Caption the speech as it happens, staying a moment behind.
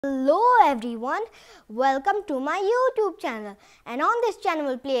Hello everyone, welcome to my YouTube channel, and on this channel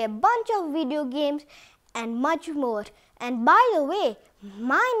we'll play a bunch of video games and much more. And by the way,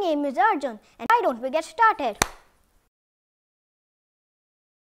 my name is Arjun, and why don't we get started?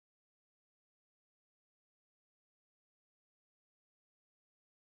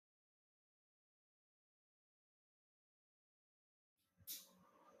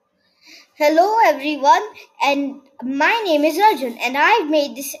 Hello everyone, and my name is Arjun, and I've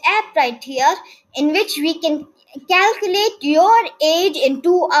made this app right here in which we can calculate your age in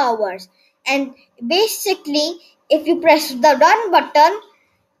 2 hours. And basically, if you press the run button,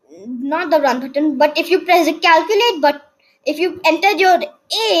 not the run button, but if you press the calculate button, if you enter your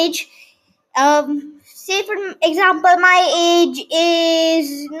age, say for example, my age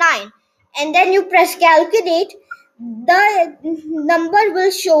is 9, and then you press calculate, the number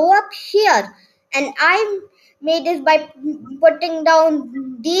will show up here. And I made this by putting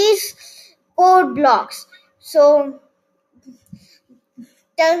down these code blocks. So,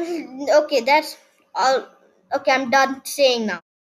 tell, okay, that's all. Okay, I'm done saying now.